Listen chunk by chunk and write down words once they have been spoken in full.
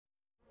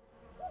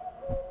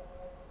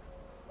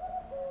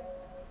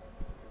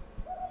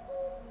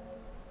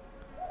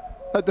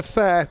At the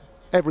fair,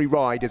 every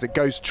ride is a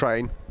ghost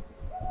train.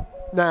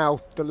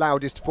 Now, the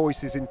loudest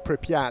voices in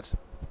Pripyat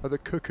are the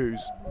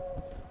cuckoos.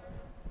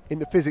 In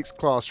the physics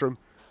classroom,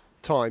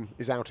 time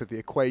is out of the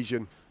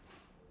equation.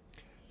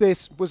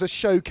 This was a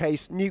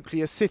showcase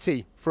nuclear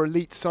city for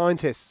elite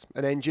scientists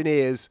and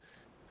engineers.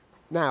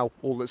 Now,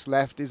 all that's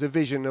left is a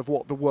vision of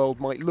what the world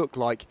might look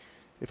like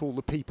if all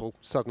the people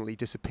suddenly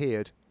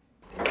disappeared.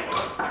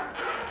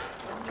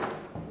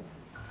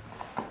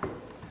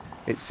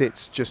 It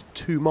sits just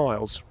 2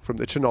 miles from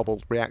the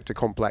Chernobyl reactor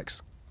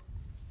complex.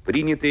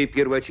 Приняты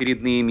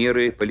первоочередные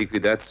меры по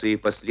ликвидации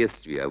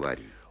последствий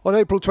аварии. On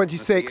April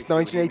 26,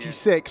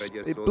 1986,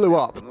 it blew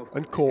up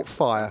and caught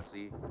fire.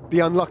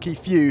 The unlucky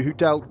few who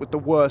dealt with the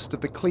worst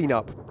of the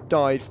cleanup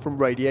died from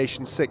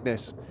radiation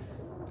sickness.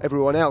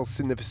 Everyone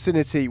else in the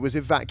vicinity was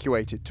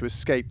evacuated to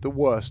escape the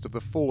worst of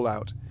the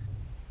fallout.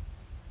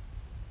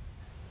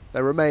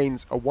 There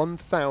remains a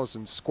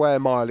 1,000 square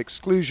mile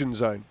exclusion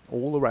zone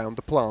all around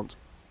the plant.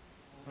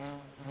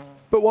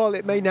 But while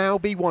it may now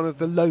be one of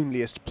the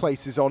loneliest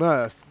places on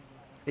Earth,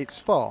 it's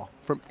far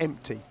from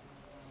empty.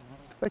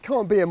 There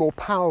can't be a more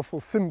powerful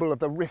symbol of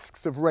the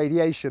risks of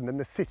radiation than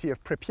the city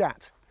of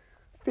Pripyat.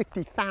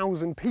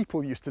 50,000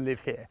 people used to live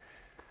here.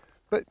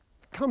 But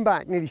come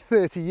back nearly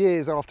 30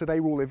 years after they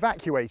were all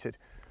evacuated,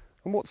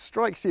 and what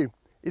strikes you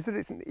is that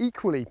it's an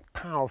equally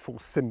powerful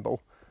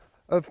symbol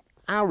of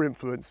our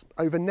influence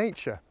over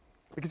nature.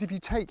 Because if you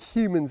take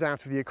humans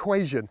out of the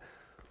equation,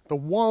 the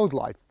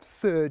wildlife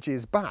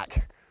surges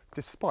back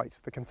despite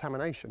the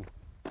contamination.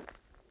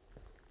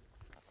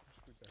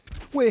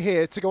 We're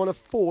here to go on a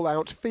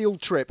fallout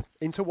field trip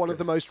into one of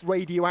the most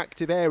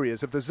radioactive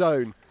areas of the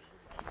zone.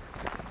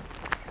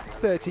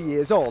 30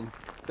 years on,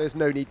 there's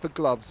no need for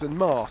gloves and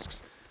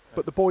masks,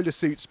 but the boiler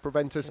suits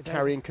prevent us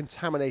carrying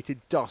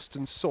contaminated dust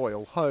and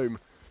soil home.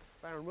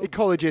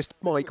 Ecologist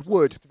Mike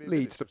Wood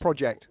leads the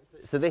project.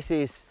 So this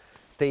is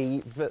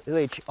the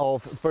village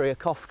of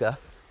Buryakovka,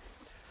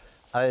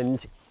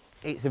 and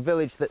it's a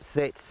village that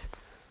sits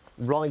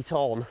right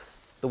on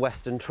the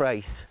Western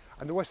Trace.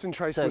 And the Western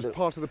Trace was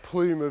part of the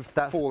plume of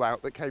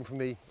fallout that came from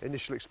the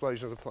initial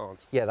explosion of the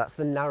plant? Yeah, that's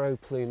the narrow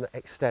plume that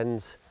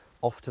extends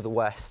off to the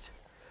west.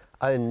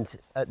 And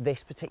at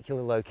this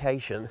particular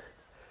location,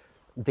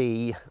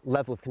 the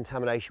level of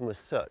contamination was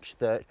such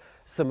that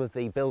some of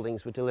the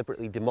buildings were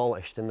deliberately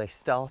demolished and they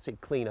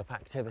started clean-up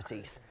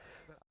activities.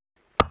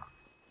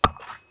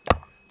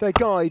 Their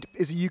guide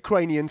is a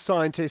Ukrainian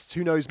scientist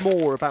who knows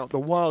more about the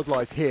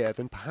wildlife here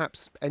than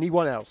perhaps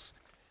anyone else.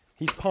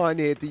 He's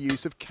pioneered the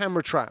use of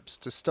camera traps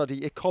to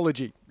study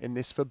ecology in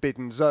this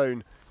forbidden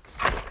zone.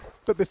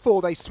 But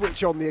before they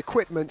switch on the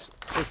equipment,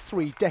 there's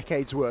 3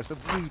 decades worth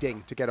of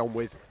reading to get on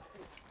with.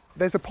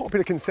 There's a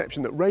popular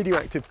conception that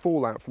radioactive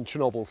fallout from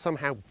Chernobyl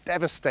somehow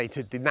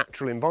devastated the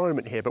natural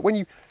environment here. But when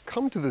you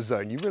come to the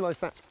zone, you realise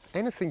that's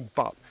anything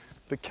but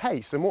the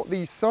case. And what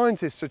these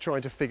scientists are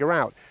trying to figure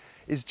out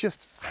is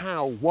just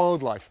how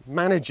wildlife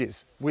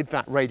manages with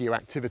that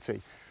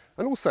radioactivity,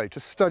 and also to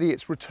study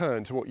its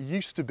return to what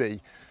used to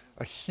be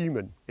a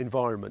human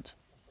environment.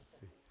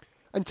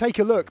 And take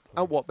a look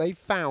at what they've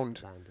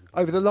found.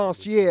 Over the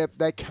last year,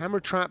 their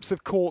camera traps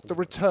have caught the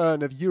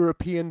return of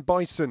European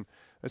bison,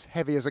 as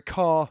heavy as a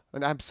car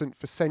and absent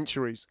for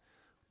centuries.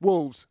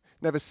 Wolves,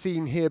 never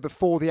seen here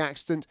before the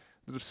accident,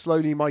 that have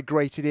slowly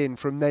migrated in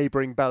from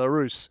neighbouring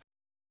Belarus.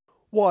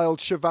 Wild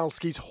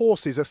Przewalski's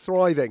horses are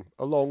thriving,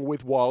 along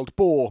with wild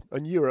boar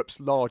and Europe's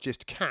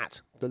largest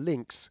cat, the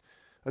lynx.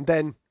 And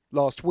then,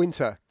 last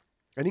winter,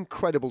 an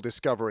incredible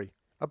discovery.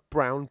 A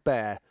brown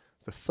bear,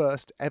 the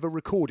first ever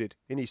recorded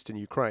in eastern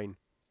Ukraine.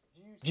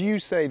 Do you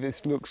say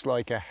this looks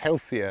like a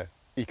healthier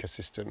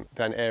ecosystem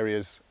than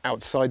areas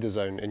outside the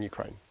zone in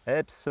Ukraine?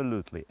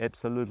 Absolutely,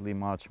 absolutely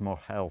much more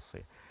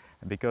healthy.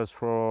 Because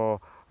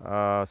for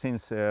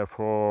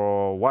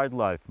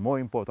wildlife, more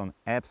important,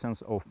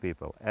 absence of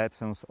people,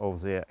 absence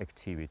of their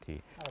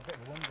activity.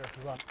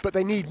 But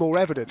they need more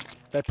evidence.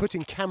 They're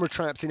putting camera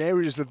traps in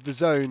areas of the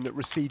zone that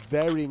receive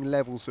varying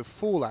levels of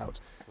fallout.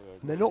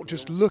 And they're not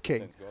just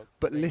looking,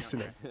 but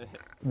listening.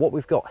 What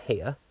we've got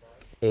here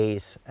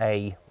is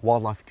a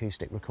wildlife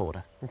acoustic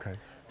recorder. Okay.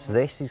 So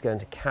this is going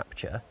to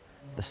capture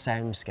the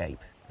soundscape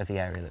of the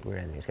area that we're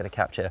in. It's going to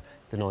capture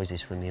the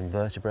noises from the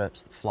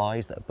invertebrates, the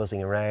flies that are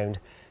buzzing around.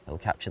 It'll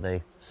capture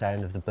the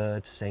sound of the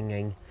birds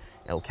singing.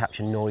 It'll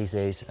capture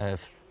noises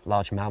of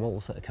large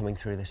mammals that are coming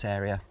through this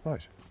area.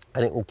 Right.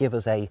 And it will give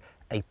us a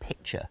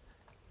picture,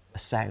 a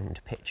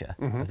sound picture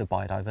of the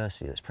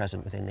biodiversity that's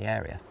present within the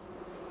area.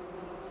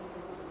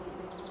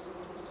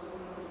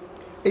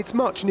 It's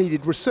much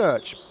needed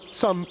research.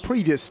 Some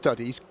previous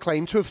studies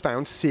claim to have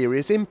found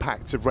serious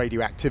impacts of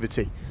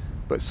radioactivity.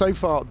 But so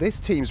far, this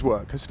team's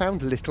work has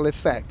found little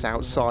effect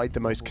outside the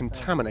most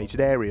contaminated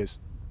areas.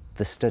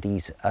 The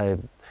studies are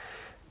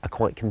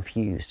quite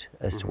confused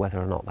as to whether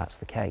or not that's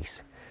the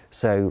case.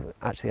 So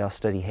actually our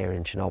study here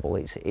in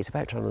Chernobyl, it's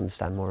about trying to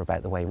understand more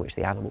about the way in which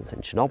the animals in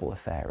Chernobyl are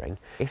faring.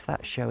 If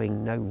that's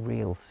showing no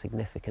real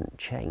significant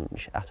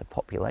change at a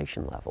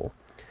population level,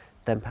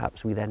 then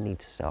perhaps we then need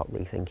to start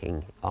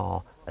rethinking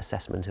our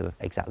assessment of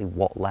exactly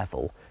what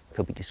level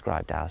could be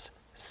described as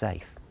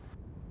safe.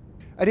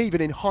 And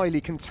even in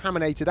highly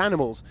contaminated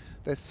animals,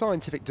 there's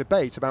scientific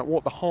debate about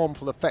what the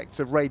harmful effects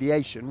of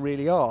radiation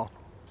really are.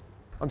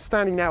 I'm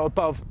standing now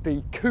above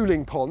the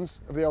cooling ponds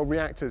of the old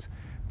reactors.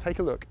 Take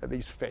a look at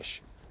these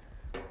fish.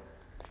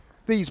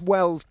 These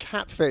Wells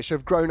catfish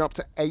have grown up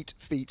to 8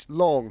 feet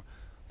long.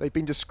 They've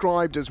been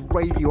described as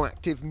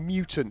radioactive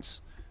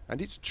mutants.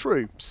 And it's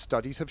true,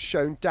 studies have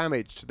shown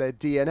damage to their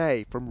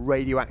DNA from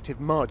radioactive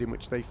mud in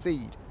which they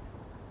feed.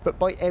 But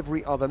by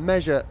every other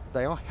measure,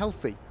 they are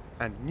healthy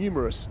and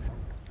numerous.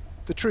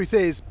 The truth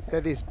is,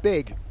 they're this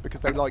big because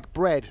they like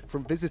bread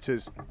from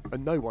visitors,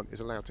 and no one is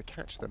allowed to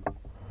catch them.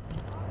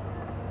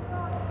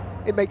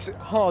 It makes it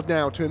hard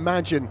now to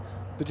imagine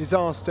the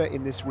disaster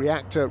in this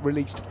reactor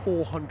released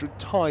 400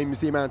 times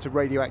the amount of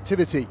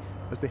radioactivity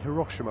as the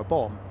Hiroshima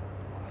bomb.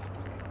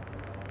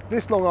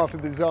 This long after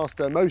the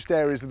disaster, most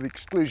areas of the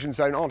exclusion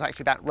zone aren't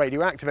actually that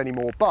radioactive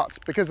anymore, but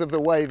because of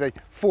the way the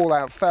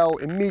fallout fell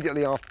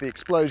immediately after the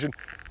explosion,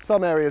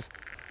 some areas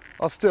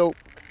are still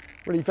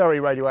really very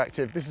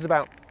radioactive. This is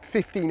about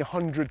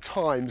 1,500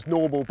 times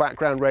normal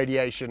background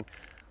radiation.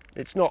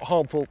 It's not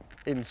harmful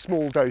in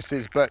small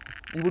doses, but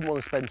you wouldn't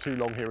want to spend too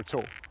long here at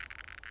all.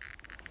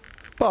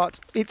 But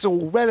it's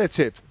all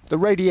relative. The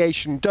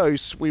radiation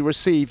dose we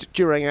received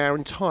during our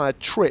entire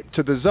trip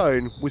to the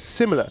zone was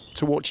similar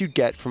to what you'd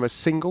get from a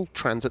single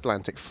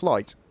transatlantic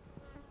flight.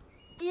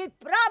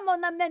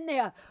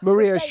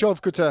 Maria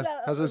Shovkuta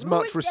has as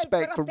much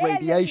respect for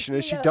radiation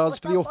as she does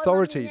for the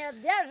authorities.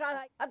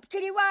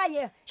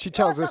 She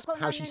tells us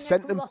how she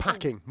sent them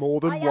packing more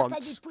than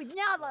once.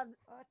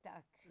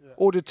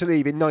 Ordered to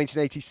leave in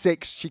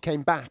 1986, she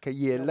came back a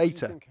year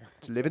later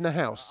to live in the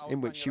house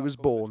in which she was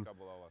born.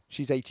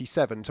 She's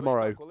 87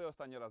 tomorrow.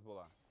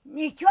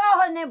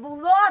 Нічого не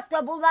було,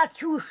 то була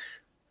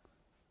чуш.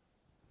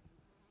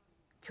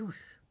 Чуш.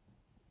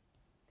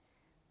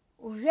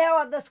 Уже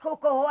от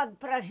скільки год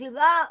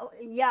прожила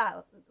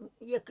я,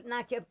 як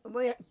наче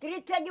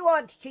 30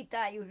 год,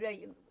 считаю, вже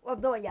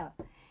одоя.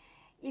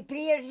 І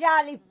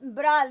приїжджали,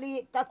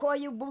 брали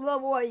такою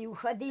булавою,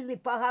 ходили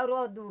по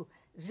городу,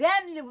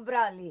 землю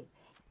брали.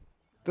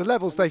 The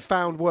levels they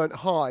found weren't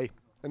high,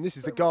 and this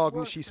is the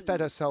garden she's fed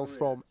herself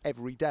from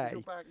every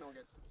day.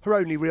 Her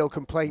only real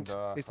complaint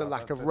is the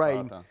lack of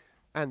rain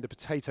and the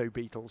potato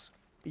beetles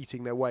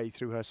eating their way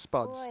through her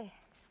spuds.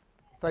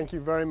 Thank you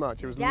very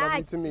much. It was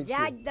lovely to meet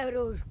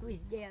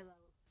you.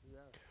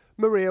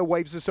 Maria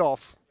waves us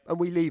off, and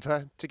we leave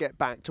her to get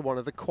back to one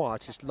of the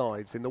quietest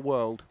lives in the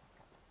world.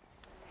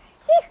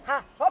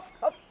 Hop, hop,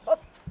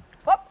 hop,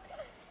 hop.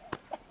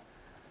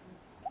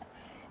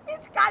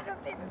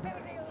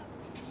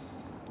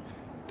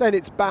 Then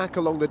it's back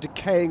along the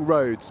decaying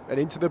roads and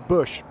into the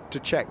bush to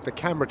check the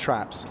camera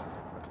traps.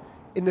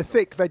 In the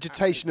thick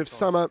vegetation of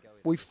summer,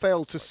 we've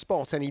failed to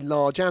spot any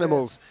large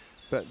animals,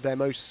 but they're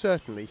most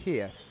certainly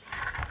here.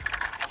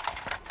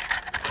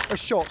 A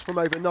shot from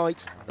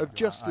overnight of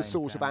just the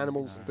sort of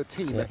animals the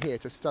team are here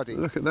to study.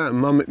 Look at that,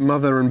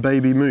 mother and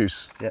baby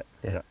moose.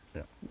 Yeah.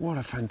 What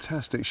a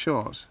fantastic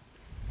shot.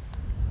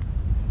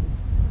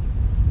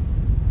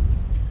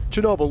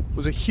 Chernobyl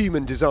was a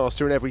human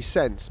disaster in every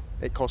sense.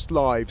 It cost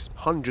lives,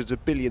 hundreds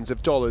of billions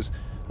of dollars,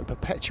 and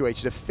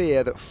perpetuated a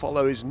fear that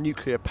follows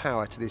nuclear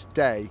power to this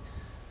day.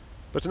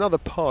 But another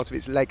part of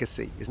its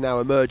legacy is now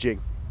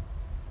emerging.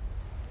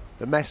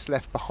 The mess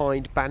left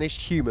behind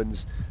banished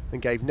humans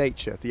and gave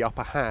nature the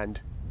upper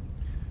hand.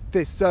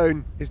 This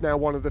zone is now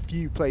one of the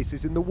few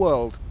places in the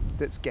world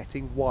that's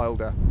getting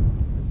wilder.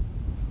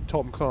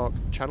 Tom Clark,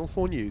 Channel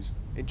 4 News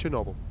in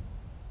Chernobyl.